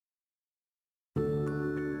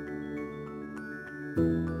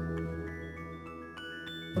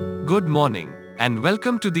Good morning, and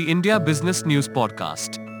welcome to the India Business News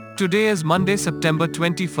Podcast. Today is Monday, September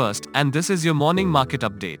 21st, and this is your morning market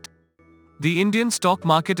update. The Indian stock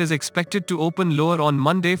market is expected to open lower on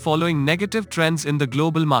Monday following negative trends in the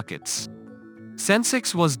global markets.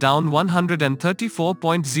 Sensex was down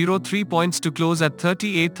 134.03 points to close at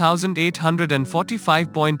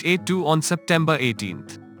 38,845.82 on September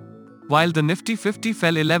 18th. While the Nifty 50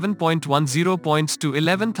 fell 11.10 points to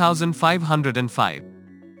 11,505.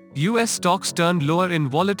 US stocks turned lower in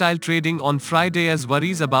volatile trading on Friday as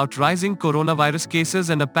worries about rising coronavirus cases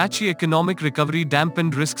and a patchy economic recovery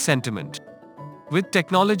dampened risk sentiment. With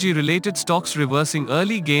technology-related stocks reversing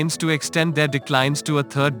early gains to extend their declines to a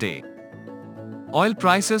third day. Oil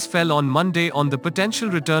prices fell on Monday on the potential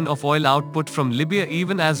return of oil output from Libya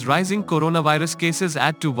even as rising coronavirus cases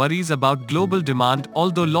add to worries about global demand,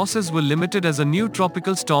 although losses were limited as a new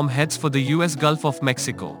tropical storm heads for the US Gulf of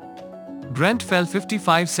Mexico. Brent fell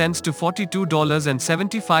 55 cents to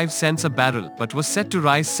 $42.75 a barrel, but was set to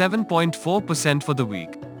rise 7.4% for the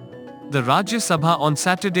week. The Rajya Sabha on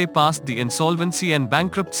Saturday passed the Insolvency and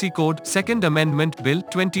Bankruptcy Code, Second Amendment Bill,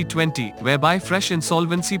 2020, whereby fresh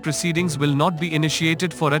insolvency proceedings will not be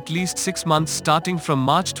initiated for at least 6 months starting from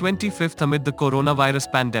March 25 amid the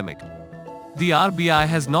coronavirus pandemic. The RBI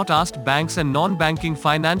has not asked banks and non-banking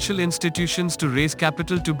financial institutions to raise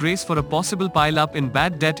capital to brace for a possible pile-up in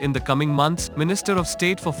bad debt in the coming months, Minister of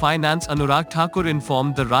State for Finance Anurag Thakur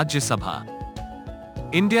informed the Rajya Sabha.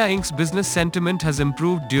 India Inc.'s business sentiment has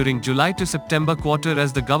improved during July to September quarter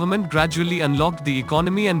as the government gradually unlocked the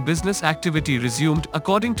economy and business activity resumed,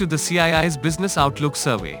 according to the CII's Business Outlook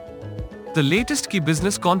survey. The latest key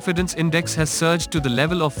business confidence index has surged to the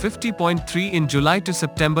level of 50.3 in July to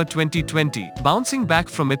September 2020, bouncing back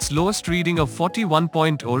from its lowest reading of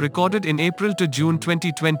 41.0 recorded in April to June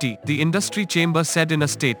 2020, the industry chamber said in a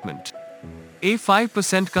statement. A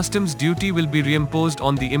 5% customs duty will be reimposed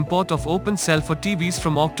on the import of open cell for TVs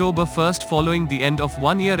from October 1 following the end of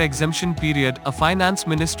one-year exemption period, a finance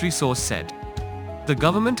ministry source said. The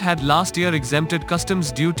government had last year exempted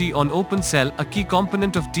customs duty on open cell, a key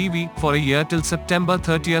component of TV, for a year till September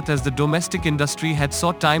 30 as the domestic industry had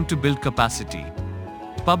sought time to build capacity.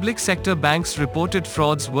 Public sector banks reported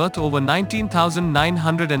frauds worth over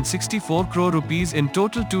 19,964 crore rupees in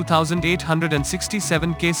total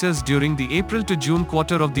 2,867 cases during the April to June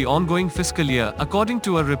quarter of the ongoing fiscal year, according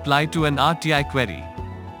to a reply to an RTI query.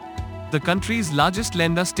 The country's largest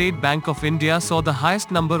lender State Bank of India saw the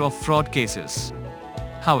highest number of fraud cases.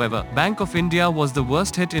 However, Bank of India was the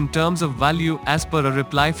worst hit in terms of value, as per a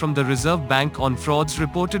reply from the Reserve Bank on frauds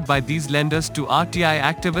reported by these lenders to RTI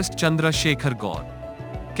activist Chandra Shekhar Gaur.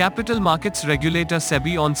 Capital markets regulator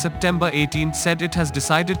SEBI on September 18 said it has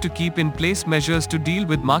decided to keep in place measures to deal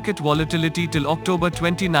with market volatility till October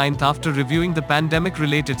 29 after reviewing the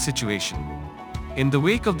pandemic-related situation. In the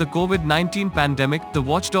wake of the COVID-19 pandemic, the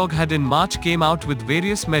watchdog had in March came out with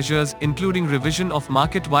various measures, including revision of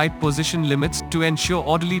market-wide position limits, to ensure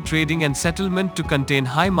orderly trading and settlement to contain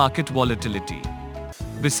high market volatility.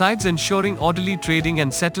 Besides ensuring orderly trading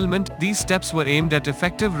and settlement, these steps were aimed at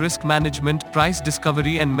effective risk management, price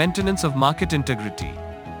discovery and maintenance of market integrity.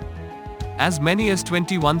 As many as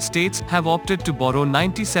 21 states have opted to borrow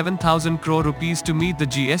 97,000 crore rupees to meet the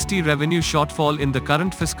GST revenue shortfall in the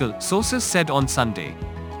current fiscal, sources said on Sunday.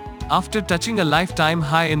 After touching a lifetime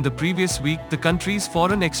high in the previous week, the country's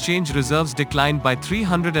foreign exchange reserves declined by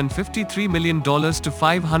 $353 million to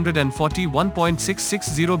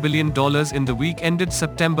 $541.660 billion in the week ended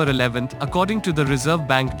September 11, according to the Reserve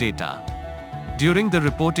Bank data. During the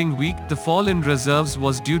reporting week, the fall in reserves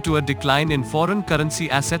was due to a decline in foreign currency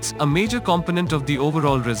assets, a major component of the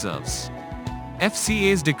overall reserves.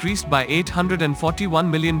 FCAs decreased by $841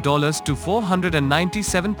 million to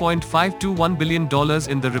 $497.521 billion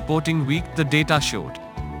in the reporting week, the data showed.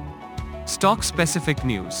 Stock-specific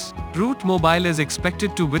news. Route Mobile is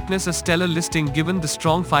expected to witness a stellar listing given the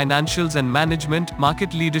strong financials and management,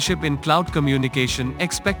 market leadership in cloud communication,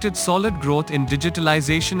 expected solid growth in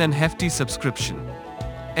digitalization and hefty subscription.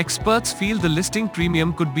 Experts feel the listing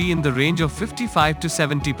premium could be in the range of 55 to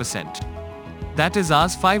 70%. That is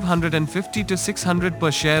Rs 550 to 600 per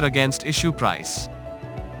share against issue price.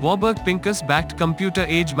 Warburg Pincus-backed computer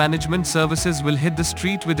age management services will hit the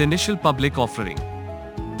street with initial public offering.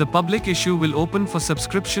 The public issue will open for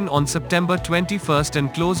subscription on September 21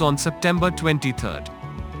 and close on September 23.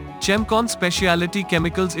 Chemcon Specialty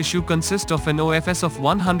Chemicals issue consists of an OFS of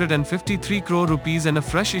 153 crore rupees and a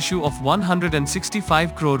fresh issue of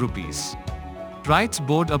 165 crore rupees. RITES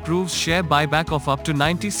Board approves share buyback of up to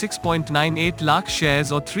 96.98 lakh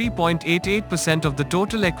shares or 3.88% of the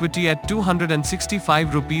total equity at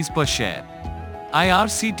 265 rupees per share.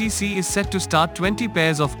 IRCTC is set to start 20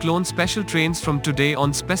 pairs of clone special trains from today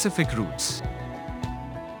on specific routes.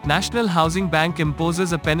 National Housing Bank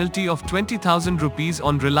imposes a penalty of 20,000 rupees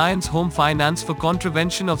on Reliance Home Finance for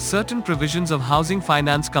contravention of certain provisions of housing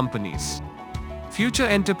finance companies. Future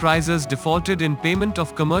Enterprises defaulted in payment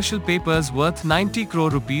of commercial papers worth 90 crore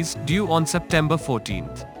rupees due on September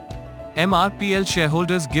 14th. MRPL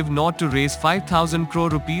shareholders give nod to raise 5,000 crore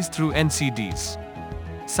rupees through NCDs.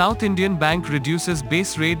 South Indian Bank reduces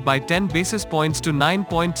base rate by 10 basis points to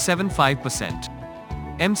 9.75%.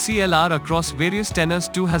 MCLR across various tenors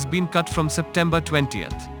too has been cut from September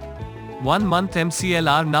 20th. 1 month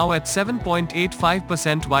MCLR now at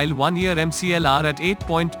 7.85% while 1 year MCLR at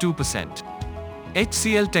 8.2%.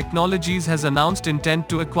 HCL Technologies has announced intent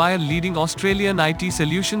to acquire leading Australian IT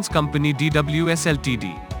solutions company DWS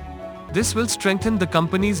Ltd. This will strengthen the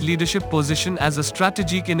company's leadership position as a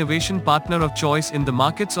strategic innovation partner of choice in the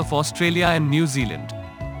markets of Australia and New Zealand.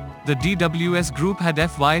 The DWS Group had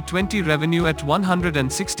FY20 revenue at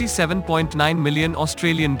 167.9 million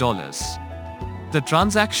Australian dollars. The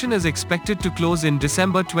transaction is expected to close in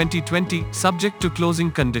December 2020, subject to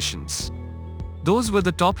closing conditions. Those were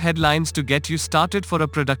the top headlines to get you started for a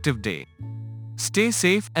productive day. Stay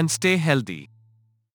safe and stay healthy.